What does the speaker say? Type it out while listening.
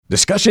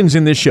Discussions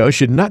in this show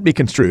should not be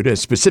construed as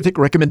specific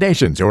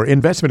recommendations or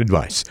investment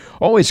advice.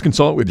 Always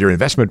consult with your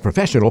investment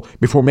professional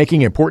before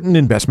making important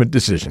investment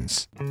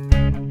decisions.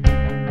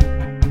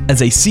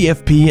 As a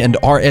CFP and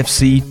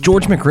RFC,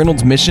 George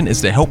McReynolds' mission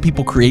is to help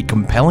people create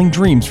compelling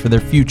dreams for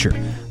their future,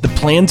 the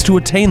plans to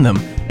attain them,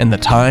 and the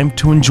time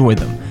to enjoy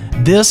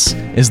them. This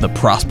is the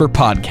Prosper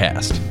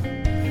Podcast.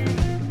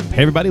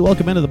 Hey everybody,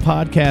 welcome into the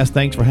podcast.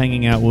 Thanks for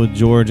hanging out with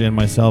George and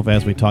myself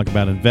as we talk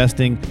about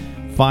investing,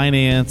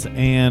 finance,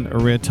 and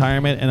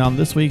retirement. And on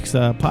this week's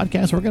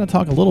podcast, we're going to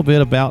talk a little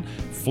bit about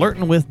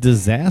flirting with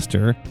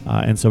disaster.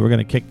 And so we're going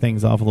to kick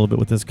things off a little bit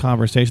with this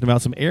conversation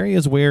about some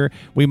areas where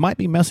we might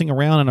be messing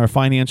around in our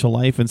financial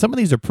life. And some of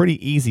these are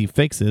pretty easy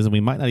fixes, and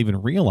we might not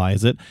even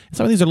realize it.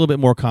 Some of these are a little bit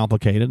more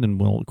complicated. And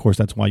well, of course,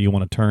 that's why you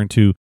want to turn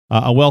to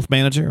a wealth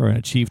manager or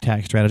a chief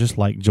tax strategist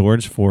like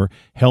George for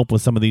help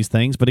with some of these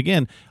things. But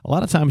again, a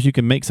lot of times you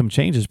can make some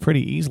changes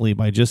pretty easily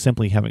by just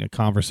simply having a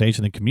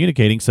conversation and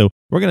communicating. So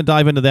we're going to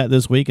dive into that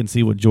this week and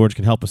see what George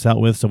can help us out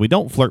with so we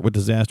don't flirt with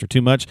disaster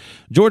too much.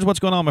 George, what's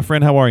going on, my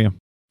friend? How are you?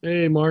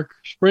 Hey, Mark.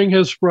 Spring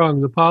has sprung.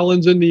 The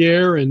pollen's in the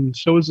air, and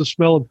so is the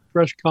smell of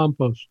fresh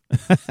compost.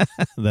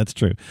 That's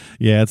true.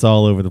 Yeah, it's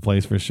all over the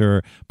place for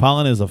sure.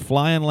 Pollen is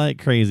flying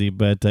like crazy,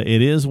 but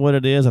it is what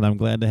it is, and I'm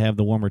glad to have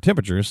the warmer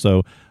temperatures,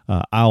 so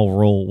I'll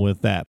roll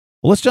with that.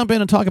 Well, let's jump in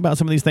and talk about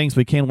some of these things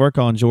we can work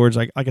on, George.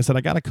 Like I said,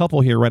 I got a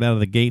couple here right out of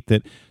the gate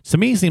that, to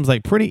me, seems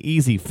like pretty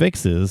easy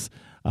fixes.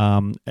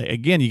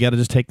 Again, you got to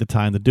just take the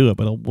time to do it,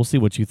 but we'll see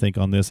what you think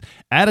on this.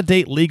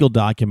 Out-of-date legal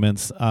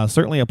documents,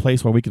 certainly a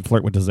place where we can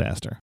flirt with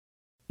disaster.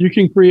 You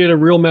can create a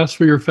real mess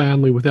for your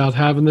family without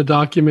having the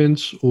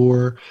documents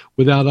or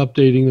without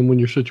updating them when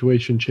your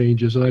situation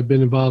changes. And I've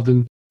been involved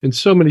in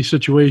so many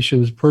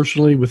situations,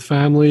 personally, with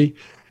family,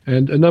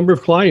 and a number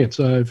of clients.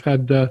 I've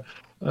had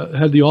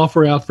the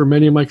offer out for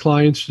many of my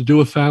clients to do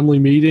a family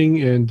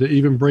meeting and to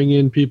even bring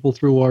in people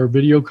through our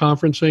video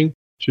conferencing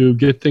to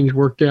get things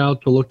worked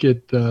out, to look at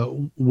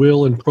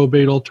will and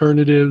probate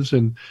alternatives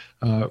and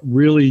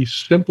really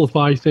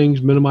simplify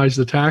things, minimize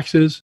the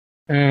taxes.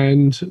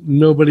 And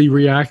nobody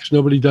reacts,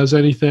 nobody does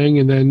anything.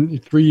 And then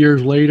 3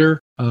 years later,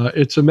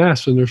 it's a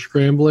mess, and they're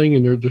scrambling,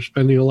 and they're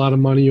spending a lot of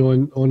money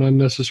on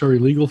unnecessary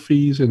legal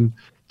fees and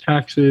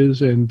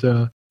taxes. And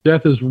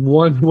death is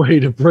one way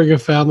to bring a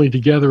family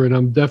together, and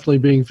I'm definitely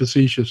being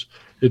facetious.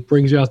 It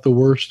brings out the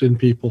worst in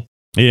people.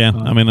 Yeah,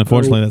 I mean,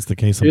 unfortunately, that's the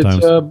case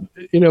sometimes.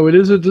 It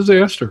is a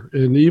disaster.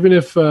 And even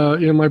if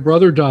my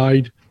brother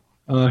died,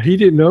 he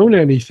didn't own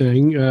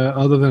anything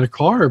other than a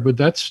car, but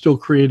that still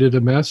created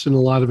a mess and a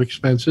lot of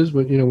expenses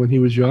when he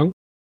was young.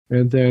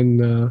 And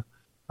then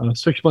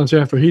 6 months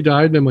after he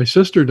died, then my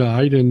sister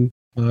died, and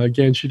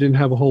again, she didn't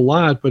have a whole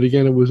lot, but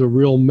again, it was a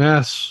real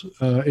mess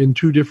in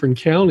 2 different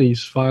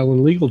counties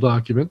filing legal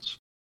documents,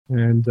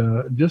 and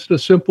just a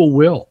simple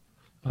will,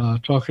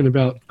 talking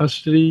about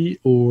custody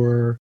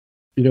or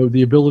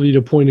the ability to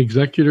appoint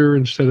executor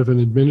instead of an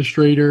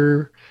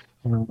administrator.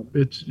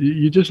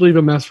 You just leave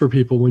a mess for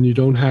people when you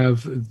don't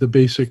have the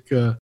basic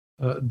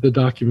the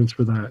documents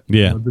for that.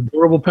 Yeah, the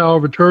durable power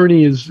of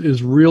attorney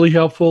is really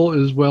helpful,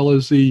 as well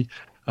as the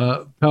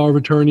power of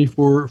attorney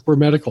for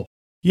medical.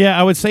 Yeah,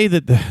 I would say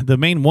that the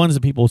main ones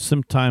that people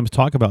sometimes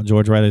talk about,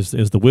 George, right, is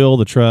the will,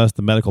 the trust,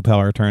 the medical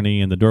power of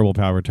attorney, and the durable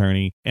power of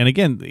attorney. And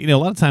again, a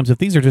lot of times if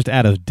these are just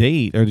out of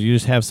date or you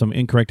just have some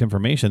incorrect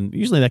information,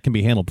 usually that can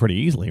be handled pretty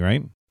easily,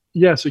 right?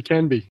 Yes, it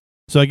can be.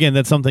 So again,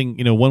 that's something,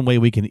 one way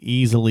we can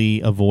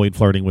easily avoid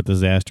flirting with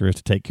disaster is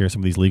to take care of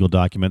some of these legal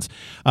documents.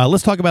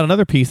 Let's talk about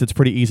another piece that's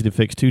pretty easy to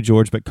fix too,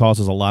 George, but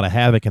causes a lot of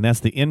havoc, and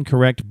that's the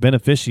incorrect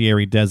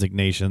beneficiary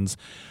designations.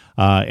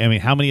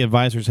 How many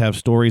advisors have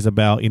stories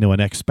about, an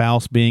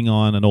ex-spouse being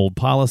on an old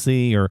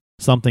policy or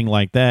something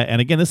like that?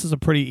 And again, this is a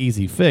pretty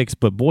easy fix,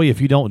 but boy,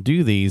 if you don't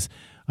do these,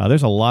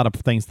 there's a lot of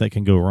things that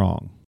can go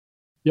wrong.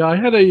 Yeah, I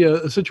had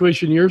a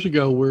situation years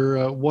ago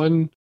where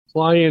one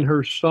client,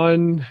 her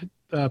son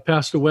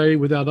passed away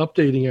without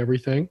updating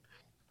everything.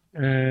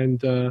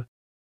 And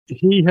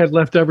he had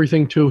left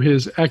everything to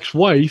his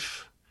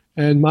ex-wife,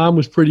 and mom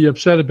was pretty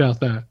upset about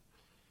that.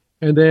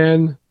 And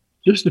then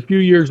just a few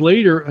years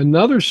later,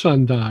 another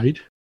son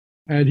died,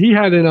 and he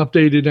hadn't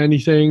updated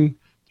anything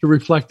to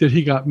reflect that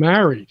he got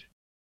married.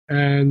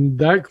 And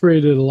that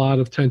created a lot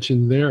of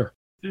tension there.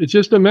 It's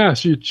just a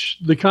mess. It's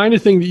the kind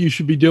of thing that you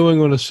should be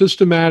doing on a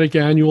systematic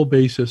annual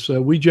basis.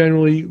 We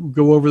generally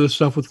go over this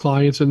stuff with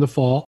clients in the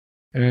fall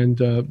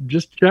and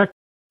just check.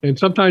 And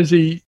sometimes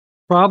the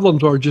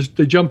problems are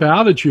they jump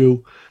out at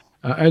you,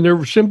 and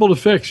they're simple to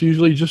fix,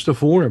 usually just a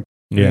form.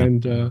 Yeah.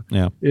 And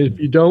if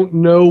you don't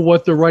know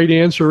what the right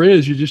answer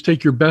is, you just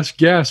take your best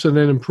guess and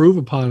then improve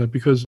upon it,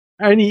 because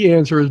any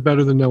answer is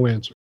better than no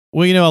answer.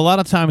 Well, a lot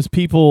of times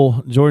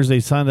people, George,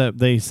 they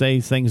say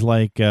things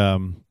like,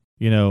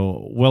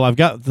 well, I've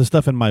got the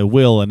stuff in my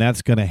will and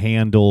that's going to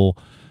handle,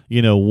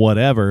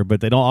 whatever,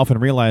 but they don't often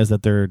realize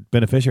that their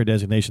beneficiary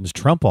designations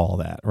trump all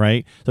that,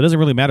 right? So it doesn't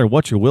really matter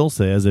what your will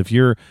says. If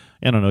your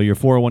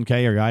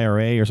 401k or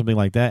IRA or something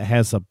like that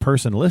has a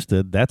person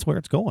listed, that's where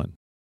it's going.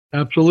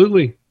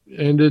 Absolutely.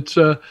 And it's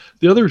the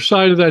other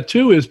side of that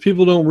too is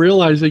people don't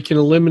realize they can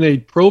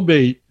eliminate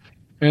probate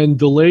and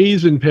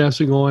delays in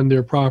passing on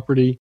their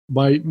property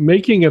by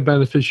making a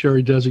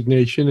beneficiary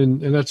designation.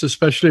 And that's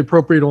especially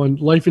appropriate on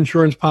life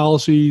insurance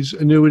policies,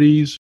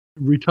 annuities,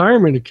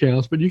 retirement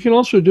accounts. But you can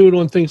also do it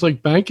on things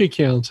like bank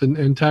accounts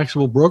and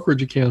taxable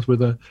brokerage accounts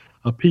with a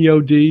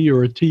POD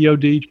or a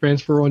TOD,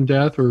 transfer on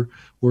death, or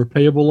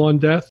payable on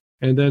death.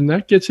 And then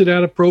that gets it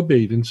out of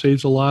probate and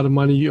saves a lot of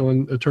money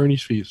on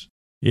attorney's fees.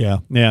 Yeah,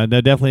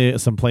 there definitely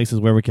some places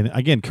where we can,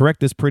 again, correct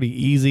this pretty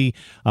easy.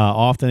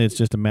 Often it's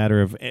just a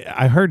matter of,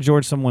 I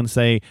heard someone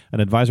say, an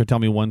advisor tell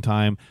me one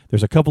time,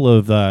 there's a couple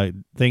of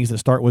things that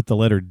start with the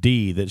letter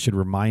D that should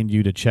remind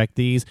you to check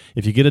these.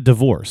 If you get a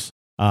divorce,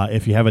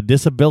 if you have a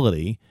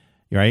disability,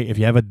 right? If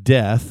you have a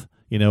death,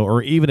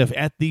 or even if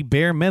at the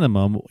bare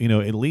minimum,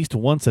 at least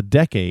once a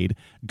decade,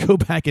 go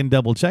back and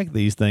double check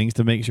these things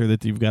to make sure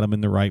that you've got them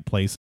in the right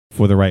place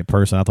for the right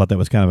person. I thought that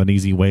was kind of an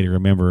easy way to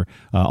remember.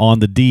 On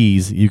the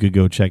D's, you could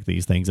go check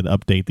these things and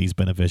update these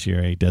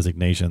beneficiary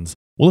designations.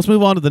 Well, let's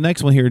move on to the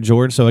next one here,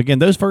 George. So again,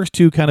 those first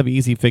two kind of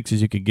easy fixes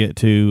you could get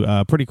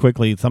to pretty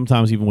quickly,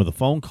 sometimes even with a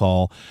phone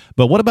call.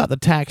 But what about the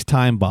tax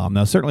time bomb?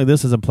 Now, certainly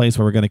this is a place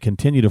where we're going to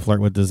continue to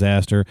flirt with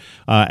disaster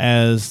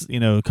as,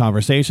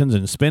 conversations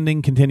and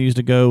spending continues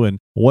to go, and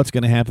what's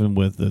going to happen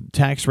with the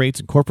tax rates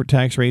and corporate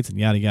tax rates and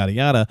yada, yada,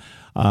 yada.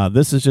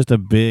 This is just a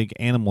big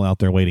animal out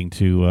there waiting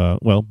to,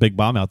 big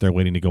bomb out there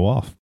waiting to go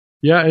off.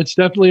 Yeah, it's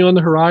definitely on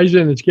the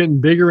horizon. It's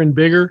getting bigger and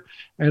bigger.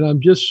 And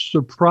I'm just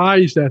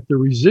surprised at the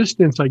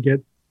resistance I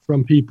get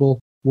from people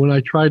when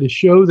I try to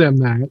show them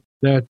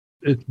that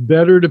it's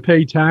better to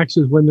pay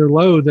taxes when they're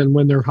low than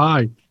when they're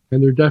high.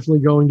 And they're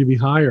definitely going to be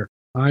higher.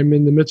 I'm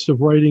in the midst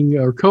of writing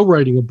or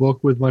co-writing a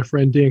book with my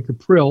friend Dan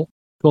Caprill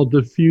called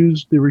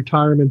Diffuse the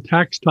Retirement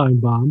Tax Time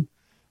Bomb.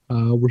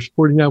 We're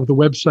supporting that with the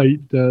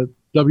website,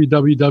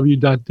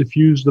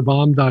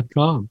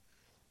 www.diffusethebomb.com.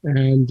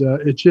 And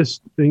it's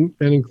just an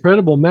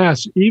incredible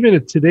mess. Even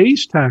at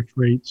today's tax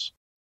rates,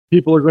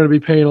 people are going to be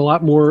paying a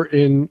lot more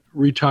in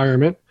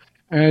retirement.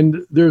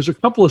 And there's a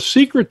couple of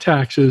secret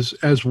taxes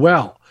as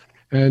well.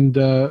 And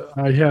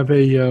I have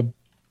a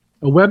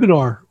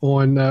webinar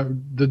on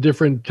the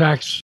different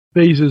tax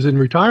phases in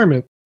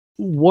retirement.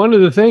 One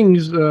of the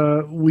things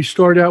we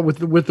start out with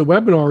the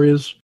webinar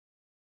is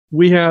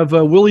we have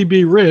Willie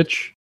B.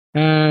 Rich,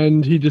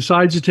 and he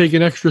decides to take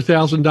an extra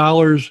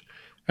 $1,000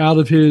 out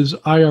of his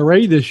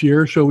IRA this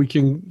year so we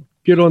can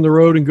get on the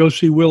road and go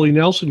see Willie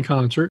Nelson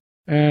concert.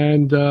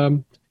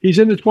 And he's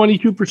in the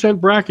 22%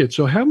 bracket.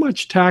 So how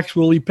much tax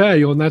will he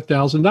pay on that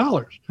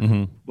 $1,000?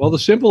 Mm-hmm. Well, the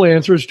simple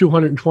answer is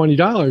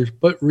 $220.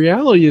 But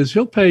reality is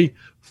he'll pay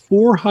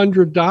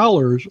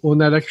 $400 on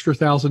that extra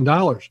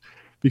 $1,000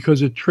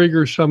 because it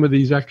triggers some of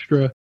these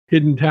extra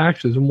hidden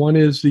taxes. And one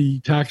is the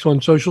tax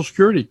on Social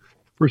Security.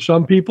 For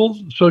some people,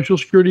 Social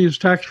Security is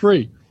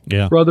tax-free.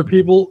 Yeah. For other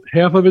people,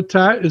 half of it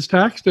is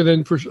taxed, and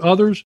then for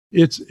others,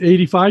 it's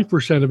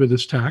 85% of it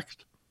is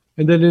taxed.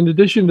 And then in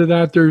addition to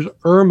that, there's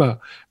IRMA.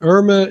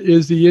 IRMA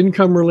is the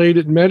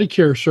income-related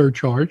Medicare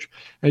surcharge,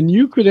 and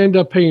you could end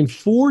up paying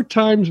 4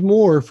 times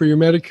more for your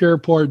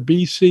Medicare Part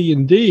B, C,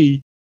 and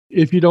D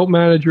if you don't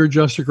manage your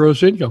adjusted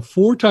gross income.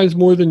 4 times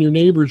more than your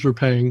neighbors are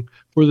paying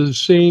for the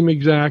same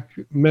exact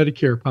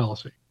Medicare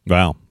policy.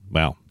 Wow.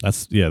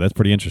 That's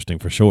pretty interesting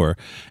for sure.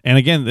 And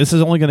again, this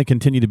is only going to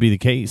continue to be the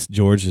case,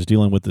 George, is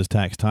dealing with this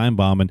tax time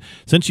bomb. And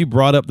since you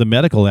brought up the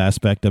medical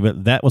aspect of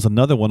it, that was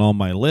another one on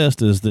my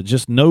list, is that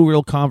just no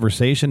real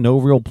conversation, no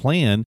real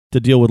plan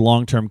to deal with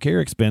long-term care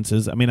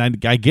expenses. I mean,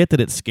 I get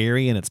that it's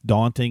scary and it's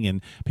daunting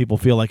and people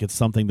feel like it's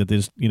something that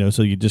is,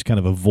 so you just kind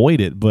of avoid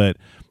it. But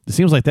it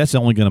seems like that's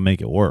only going to make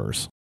it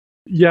worse.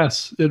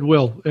 Yes, it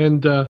will.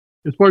 And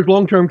as far as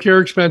long-term care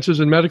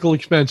expenses and medical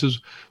expenses,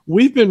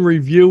 we've been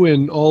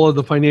reviewing all of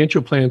the financial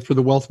plans for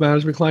the wealth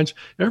management clients.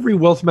 Every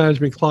wealth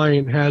management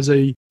client has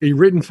a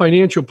written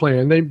financial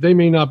plan. They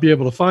may not be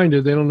able to find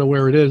it. They don't know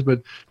where it is,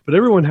 but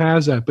everyone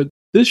has that. But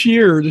this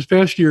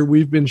past year,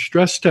 we've been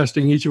stress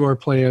testing each of our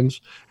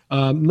plans,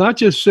 not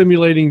just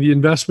simulating the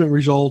investment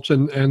results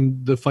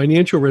and the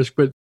financial risk,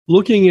 but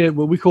looking at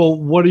what we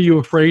call, what are you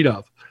afraid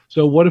of?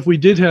 So what if we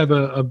did have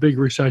a big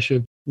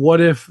recession?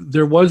 What if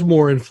there was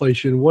more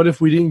inflation? What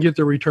if we didn't get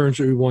the returns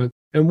that we want?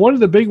 And one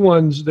of the big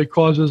ones that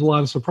causes a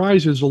lot of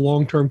surprise is the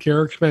long-term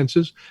care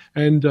expenses.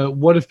 And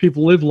what if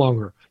people live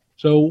longer?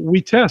 So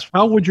we test,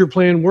 how would your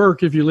plan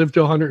work if you live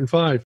to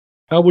 105?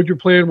 How would your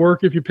plan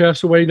work if you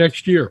pass away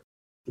next year?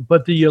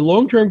 But the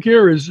long-term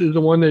care is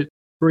the one that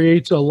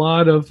creates a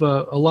lot of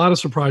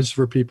surprises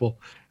for people.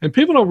 And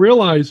people don't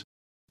realize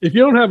if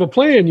you don't have a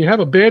plan, you have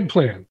a bad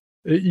plan.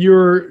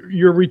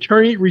 You're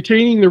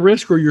retaining the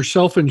risk, or you're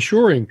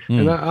self-insuring.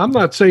 And I'm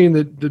not saying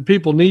that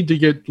people need to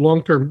get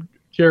long-term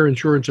care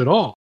insurance at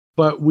all,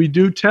 but we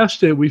do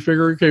test it. We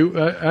figure, okay,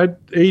 at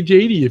age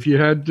 80, if you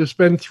had to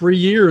spend 3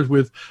 years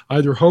with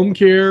either home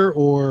care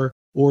or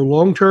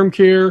long-term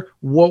care,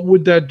 what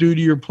would that do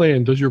to your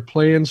plan? Does your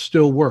plan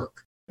still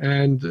work?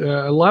 And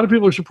a lot of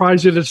people are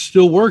surprised that it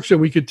still works, and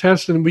we could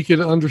test and we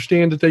could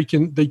understand that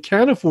they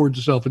can afford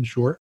to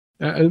self-insure.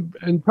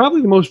 And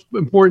probably the most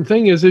important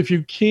thing is if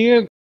you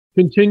can't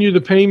continue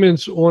the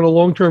payments on a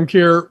long-term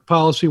care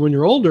policy when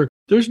you're older,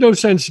 there's no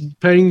sense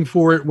paying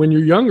for it when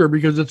you're younger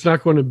because it's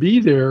not going to be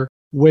there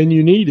when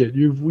you need it.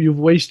 You've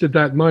wasted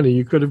that money.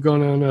 You could have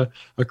gone on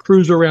a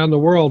cruise around the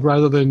world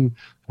rather than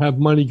have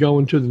money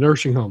going to the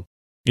nursing home.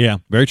 Yeah,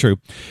 very true.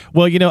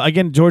 Well,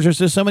 again, George, there's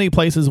just so many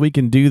places we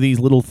can do these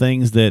little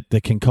things that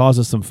can cause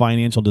us some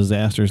financial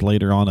disasters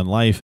later on in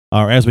life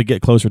or as we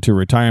get closer to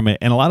retirement.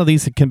 And a lot of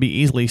these can be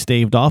easily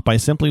staved off by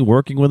simply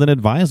working with an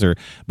advisor,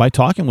 by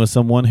talking with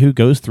someone who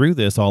goes through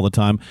this all the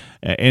time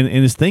and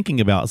is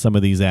thinking about some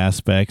of these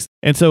aspects.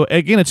 And so,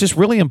 again, it's just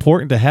really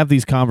important to have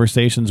these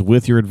conversations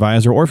with your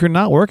advisor, or if you're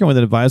not working with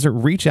an advisor,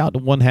 reach out to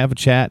one, have a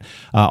chat.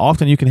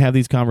 Often you can have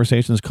these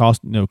conversations,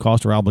 cost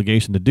or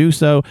obligation to do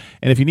so.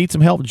 And if you need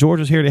some help, George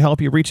is here to help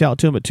you. Reach out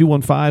to him at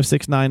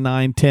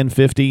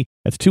 215-699-1050.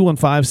 That's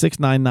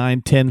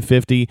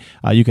 215-699-1050.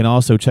 You can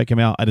also check him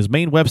out at his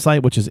main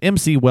website, which is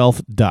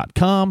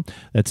mcwealth.com.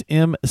 That's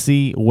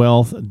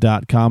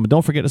mcwealth.com. And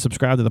don't forget to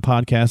subscribe to the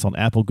podcast on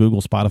Apple,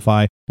 Google,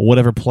 Spotify, or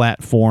whatever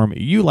platform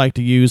you like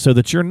to use so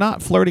that you're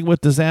not flirting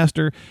with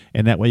disaster,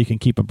 and that way you can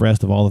keep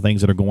abreast of all the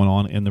things that are going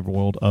on in the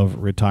world of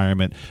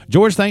retirement.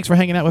 George, thanks for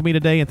hanging out with me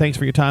today, and thanks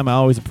for your time. I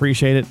always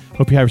appreciate it.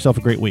 Hope you have yourself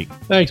a great week.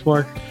 Thanks,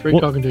 Mark. Great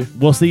talking to you.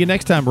 We'll see you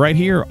next time right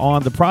here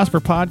on the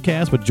Prosper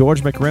Podcast with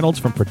George McReynolds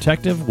from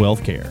Protective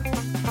Wealth Care.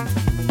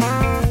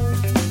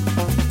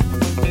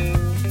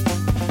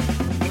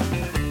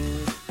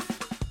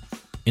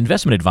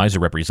 Investment advisor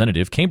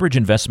representative, Cambridge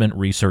Investment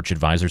Research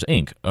Advisors,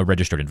 Inc., a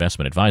registered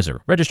investment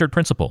advisor. Registered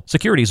principal.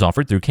 Securities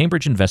offered through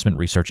Cambridge Investment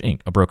Research,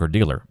 Inc., a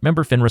broker-dealer.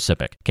 Member FINRA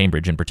SIPC.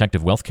 Cambridge and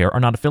Protective Wealth Care are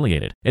not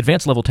affiliated.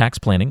 Advanced level tax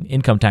planning,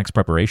 income tax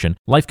preparation,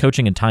 life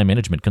coaching and time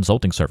management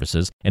consulting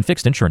services, and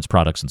fixed insurance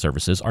products and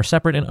services are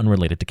separate and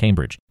unrelated to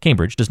Cambridge.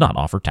 Cambridge does not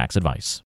offer tax advice.